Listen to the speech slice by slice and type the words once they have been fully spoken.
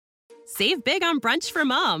Save big on brunch for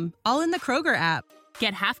mom, all in the Kroger app.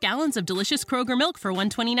 Get half gallons of delicious Kroger milk for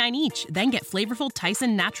 $1.29 each. Then get flavorful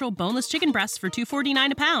Tyson natural boneless chicken breasts for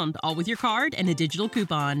 $2.49 a pound, all with your card and a digital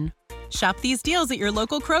coupon. Shop these deals at your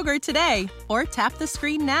local Kroger today, or tap the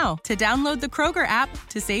screen now to download the Kroger app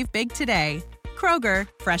to save big today. Kroger,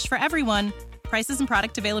 fresh for everyone. Prices and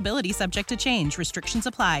product availability subject to change. Restrictions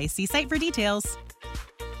apply. See site for details.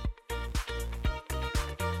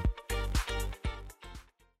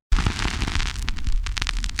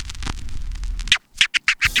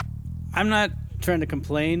 I'm not trying to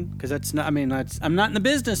complain because that's not. I'm not in the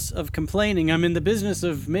business of complaining. I'm in the business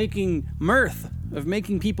of making mirth, of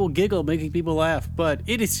making people giggle, making people laugh. But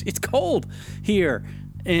it's cold here,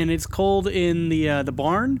 and it's cold in the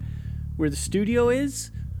barn where the studio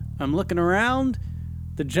is. I'm looking around.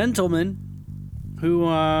 The gentleman who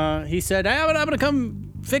he said, hey, I'm gonna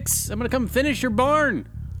come finish your barn,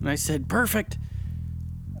 and I said, perfect.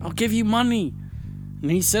 I'll give you money. And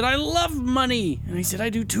he said, I love money. And I said, I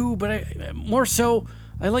do too, but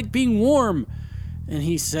I like being warm. And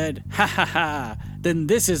he said, ha ha ha, then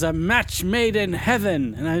this is a match made in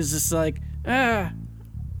heaven. And I was just like, I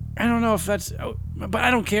don't know if that's, but I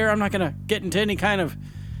don't care. I'm not going to get into any kind of,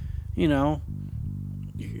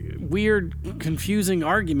 weird, confusing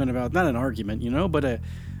argument about, not an argument, but a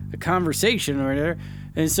conversation or whatever.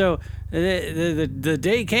 And so the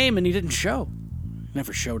day came and he didn't show.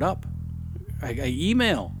 Never showed up. I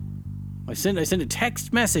email. I sent a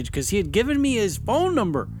text message because he had given me his phone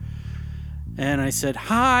number. And I said,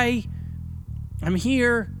 hi, I'm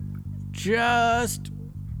here. Just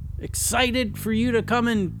excited for you to come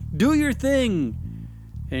and do your thing.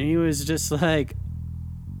 And he was just like,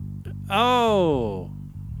 oh,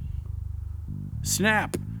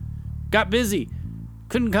 snap. Got busy.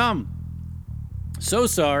 Couldn't come. So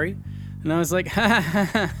sorry. And I was like,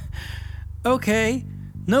 okay,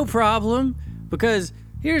 no problem. Because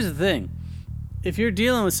here's the thing. If you're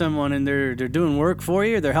dealing with someone and they're doing work for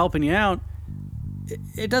you, they're helping you out,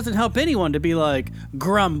 it doesn't help anyone to be like,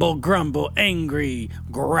 grumble, angry,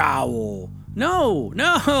 growl.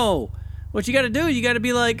 No. What you got to do, you got to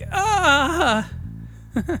be like,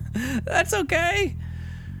 that's okay.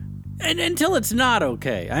 And until it's not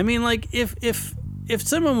okay. I mean, like, if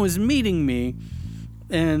someone was meeting me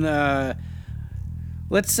and,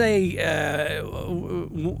 let's say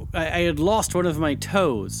I had lost one of my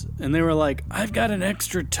toes, and they were like, I've got an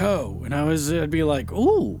extra toe. And I'd be like,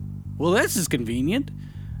 ooh, well, this is convenient.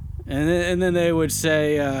 And then they would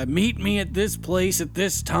say, meet me at this place at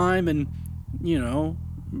this time and,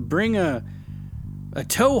 bring a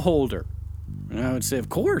toe holder. And I would say, of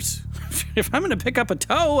course. If I'm going to pick up a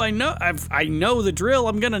toe, I know the drill.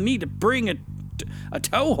 I'm going to need to bring a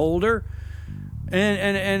toe holder.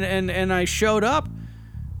 And I showed up.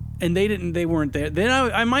 And they weren't there. Then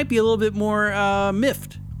I might be a little bit more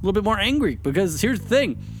miffed, a little bit more angry, because here's the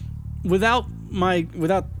thing: without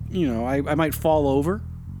I might fall over.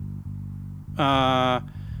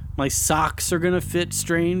 My socks are gonna fit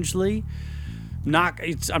strangely. I'm not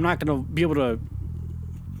gonna be able to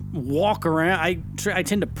walk around. I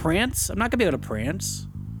tend to prance. I'm not gonna be able to prance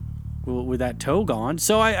with that toe gone.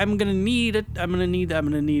 So I'm gonna need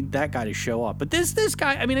that guy to show up. But this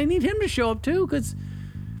guy, I need him to show up too, because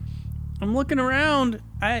I'm looking around,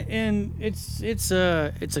 and it's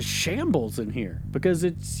a shambles in here, because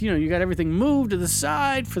it's you got everything moved to the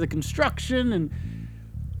side for the construction,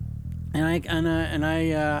 and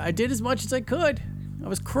I did as much as I could. I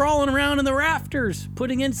was crawling around in the rafters,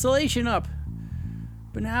 putting insulation up,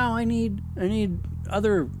 but now I need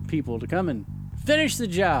other people to come and finish the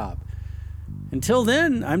job. Until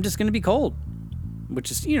then, I'm just gonna be cold,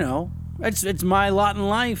 which is it's my lot in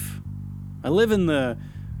life. I live in the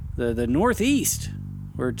Northeast,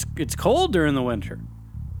 where it's cold during the winter.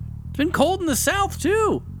 It's been cold in the South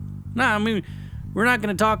too. We're not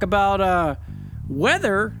going to talk about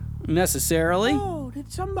weather necessarily. Oh,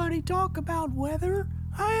 did somebody talk about weather?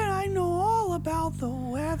 I know all about the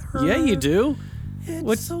weather. Yeah, you do.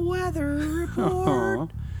 It's the weather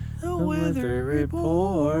report. The weather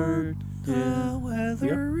report. The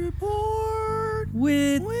weather report.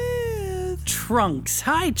 With Trunks.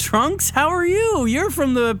 Hi, Trunks. How are you? You're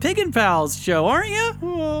from the Pig and Pals show, aren't you?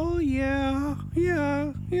 Oh, yeah.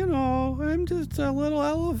 I'm just a little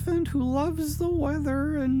elephant who loves the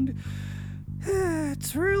weather, and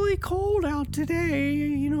it's really cold out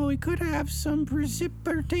today. We could have some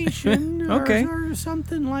precipitation okay. or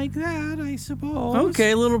something like that, I suppose.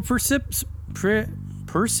 Okay, a little precipitation?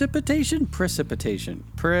 Precipitation? Precipitation.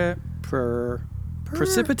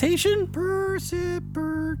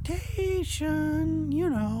 You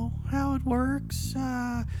know how it works.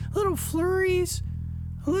 Little flurries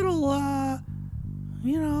little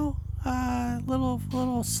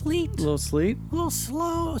sleet. A little sleet? A little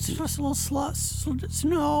slow. It's just a little snow.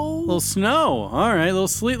 A little snow. All right. A little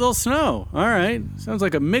sleet, little snow. All right. Sounds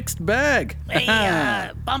like a mixed bag.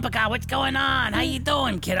 Hey, Bumper Car, what's going on? How you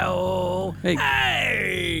doing, kiddo?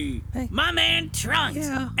 Hey. Hey, my man Trunks.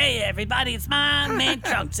 Yeah. Hey, everybody, it's my man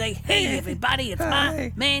Trunks. Say, hey, everybody, it's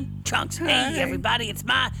my man Trunks. Hey, everybody, it's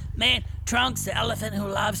my man Trunks, the elephant who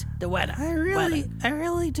loves the weather. I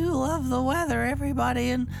really do love the weather,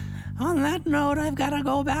 everybody. And on that note, I've got to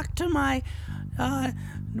go back to my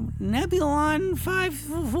Nebulon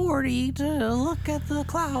 540 to look at the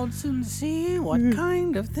clouds and see what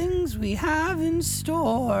kind of things we have in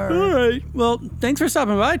store. All right. Well, thanks for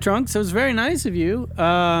stopping by, Trunks. It was very nice of you.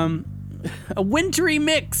 A wintry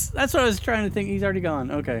mix. That's what I was trying to think. He's already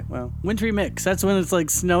gone. Okay, well, wintry mix. That's when it's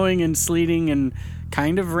like snowing and sleeting and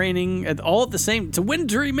kind of raining all at the same. It's a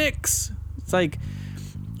wintry mix. It's like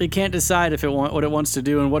it can't decide if what it wants to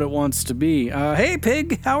do and what it wants to be. Hey,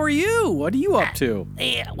 Pig, how are you? What are you up to?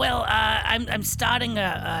 Yeah, well, I'm starting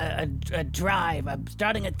a drive. I'm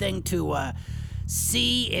starting a thing to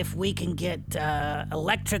see if we can get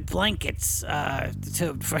electric blankets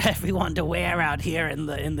for everyone to wear out here in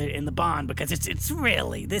the barn, because it's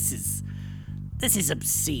really this is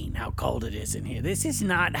obscene how cold it is in here. This is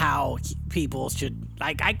not how people should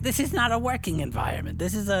this is not a working environment.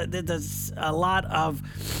 There's a lot of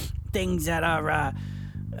things that are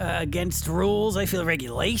against rules. I feel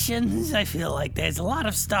regulations. I feel like there's a lot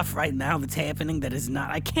of stuff right now that's happening that is not.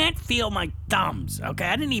 I can't feel my thumbs, okay?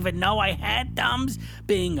 I didn't even know I had thumbs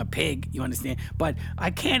being a pig, you understand? But I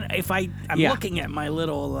can't, if I'm looking at my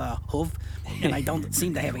little hoof and I don't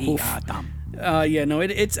seem to have a thumb. Yeah, no,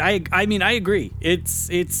 I mean, I agree.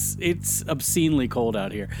 It's obscenely cold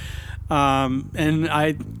out here.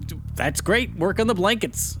 That's great. Work on the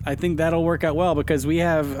blankets. I think that'll work out well, because we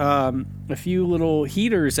have a few little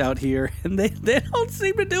heaters out here, and they don't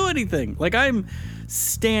seem to do anything. Like, I'm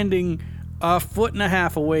standing a foot and a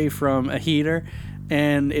half away from a heater,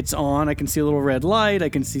 and it's on. I can see a little red light. I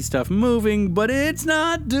can see stuff moving, but it's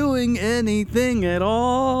not doing anything at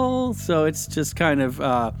all. So it's just kind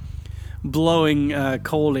of blowing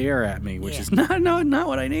cold air at me, which is not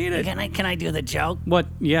what I needed. Can I do the joke? What?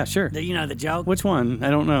 Yeah, sure. You know the joke? Which one?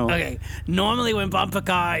 I don't know. Okay. Normally when Bumper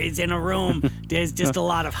Car is in a room, there's just a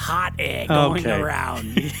lot of hot air going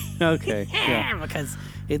around. Okay. Yeah. Because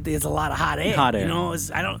there's a lot of hot air. Hot air. You know,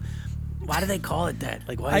 why do they call it that?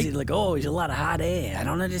 Like, why is it like, oh, there's a lot of hot air? I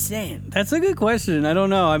don't understand. That's a good question. I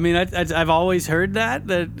don't know. I mean, I've always heard that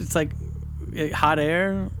it's like hot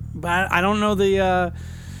air, but I don't know the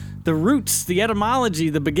roots, the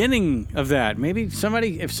etymology, the beginning of that. Maybe if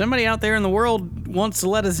somebody out there in the world wants to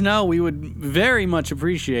let us know, we would very much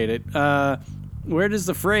appreciate it. Where does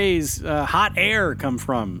the phrase hot air come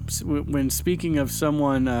from when speaking of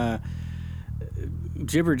someone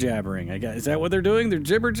jibber jabbering? I guess, is that what they're doing? They're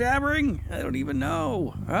jibber jabbering? I don't even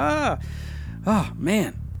know. Oh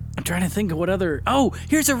man, I'm trying to think of what other. Oh,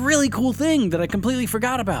 here's a really cool thing that I completely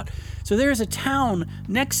forgot about. So there's a town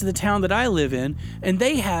next to the town that I live in, and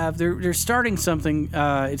they're starting something.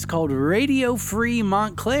 It's called Radio Free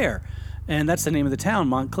Montclair, and that's the name of the town,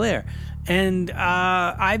 Montclair. And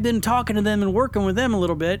I've been talking to them and working with them a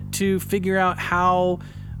little bit to figure out how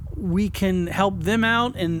we can help them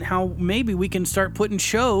out and how maybe we can start putting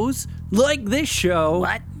shows like this show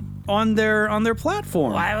on their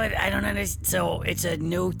platform. Why would I don't understand? So it's a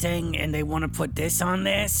new thing, and they want to put this on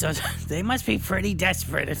there. So they must be pretty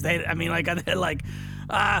desperate if they. I mean, like they're like,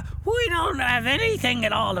 we don't have anything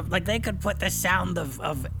at all. Like they could put the sound of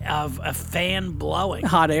a fan blowing,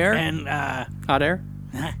 hot air, and hot air.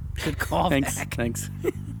 Good call. Thanks.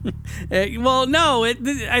 Well, no,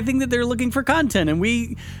 I think that they're looking for content, and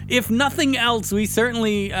if nothing else, we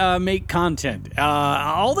certainly make content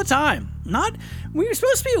all the time. We're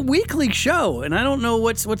supposed to be a weekly show, and I don't know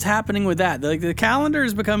what's happening with that. The calendar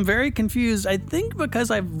has become very confused, I think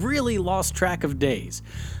because I've really lost track of days.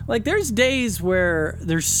 Like, there's days where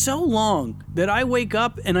they're so long that I wake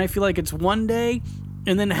up and I feel like it's one day,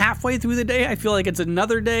 and then halfway through the day I feel like it's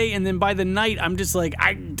another day, and then by the night I'm just like,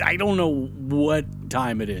 I don't know what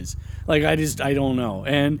time it is. Like, I don't know.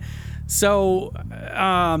 And so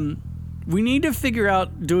we need to figure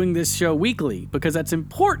out doing this show weekly, because that's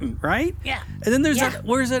important, right? Yeah. And then there's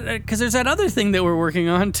because there's that other thing that we're working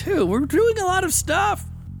on too. We're doing a lot of stuff.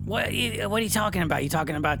 What are you talking about? You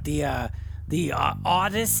talking about the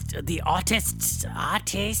artists, I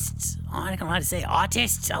don't know how to say,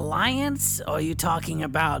 Artists Alliance? Or are you talking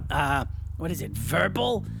about what is it?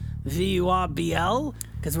 Verbal, VURBL?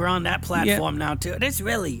 Because we're on that platform now too.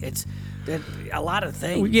 a lot of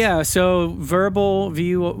things. Yeah, so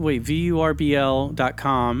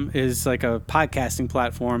VURBL.com is like a podcasting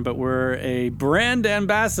platform, but we're a brand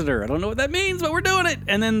ambassador. I don't know what that means, but we're doing it.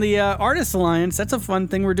 And then the Artists Alliance, that's a fun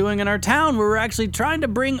thing we're doing in our town where we're actually trying to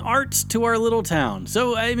bring arts to our little town.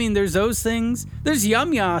 So, I mean, there's those things. There's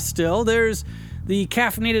Yum Ya still. There's the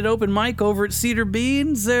caffeinated open mic over at Cedar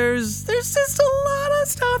Beans. There's just a lot of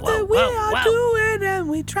stuff that we are doing, and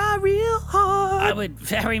we try real hard. I would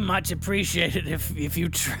very much appreciate it if you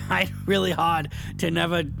tried really hard to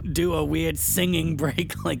never do a weird singing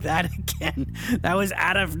break like that again. That was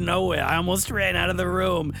out of nowhere. I almost ran out of the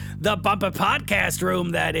room. The Bumper Podcast room,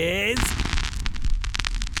 that is.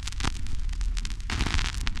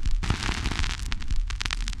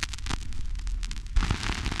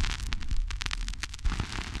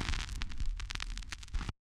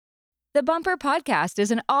 The Bumper Podcast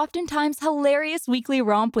is an oftentimes hilarious weekly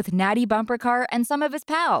romp with Natty Bumper Car and some of his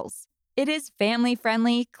pals. It is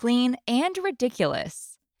family-friendly, clean, and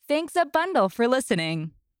ridiculous. Thanks a bundle for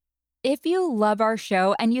listening. If you love our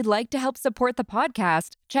show and you'd like to help support the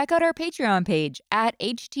podcast, check out our Patreon page at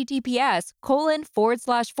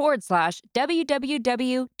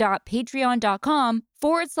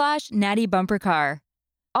https://www.patreon.com/Natty Bumper Car.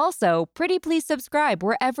 Also, pretty please subscribe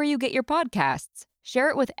wherever you get your podcasts.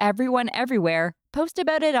 Share it with everyone everywhere, post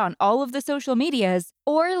about it on all of the social medias,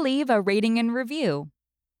 or leave a rating and review.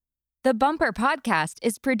 The Bumper Podcast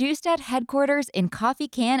is produced at headquarters in Coffee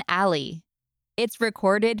Can Alley. It's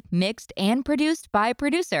recorded, mixed, and produced by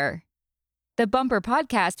producer. The Bumper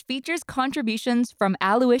Podcast features contributions from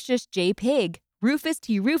Aloysius J. Pig, Rufus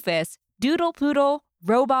T. Rufus, Doodle Poodle,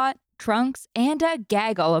 Robot, Trunks, and a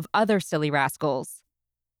gaggle of other silly rascals.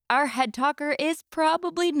 Our head talker is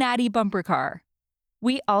probably Natty Bumper Car.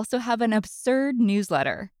 We also have an absurd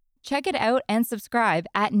newsletter. Check it out and subscribe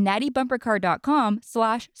at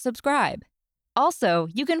nattybumpercar.com/subscribe. Also,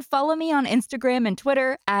 you can follow me on Instagram and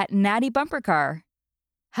Twitter at Natty Bumper Car.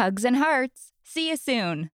 Hugs and hearts. See you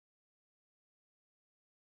soon.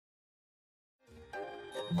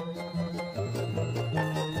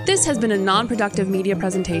 This has been a non-productive media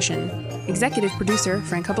presentation. Executive producer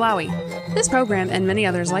Frank Hablawi. This program and many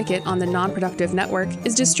others like it on the Non-Productive Network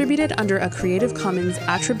is distributed under a Creative Commons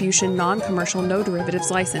Attribution Non-Commercial No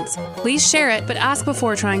Derivatives license. Please share it, but ask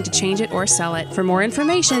before trying to change it or sell it. For more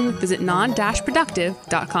information, visit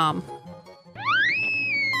non-productive.com.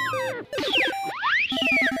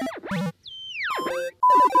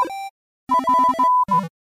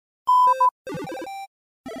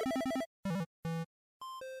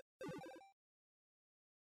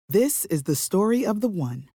 This is the story of the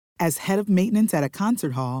one. As head of maintenance at a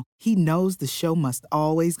concert hall, he knows the show must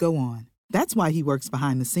always go on. That's why he works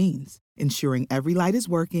behind the scenes, ensuring every light is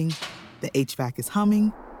working, the HVAC is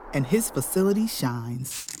humming, and his facility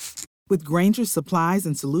shines. With Grainger's supplies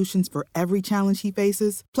and solutions for every challenge he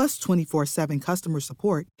faces, plus 24/7 customer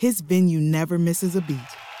support, his venue never misses a beat.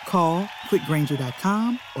 Call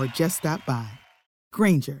quickgrainger.com or just stop by.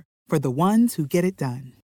 Grainger, for the ones who get it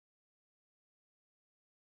done.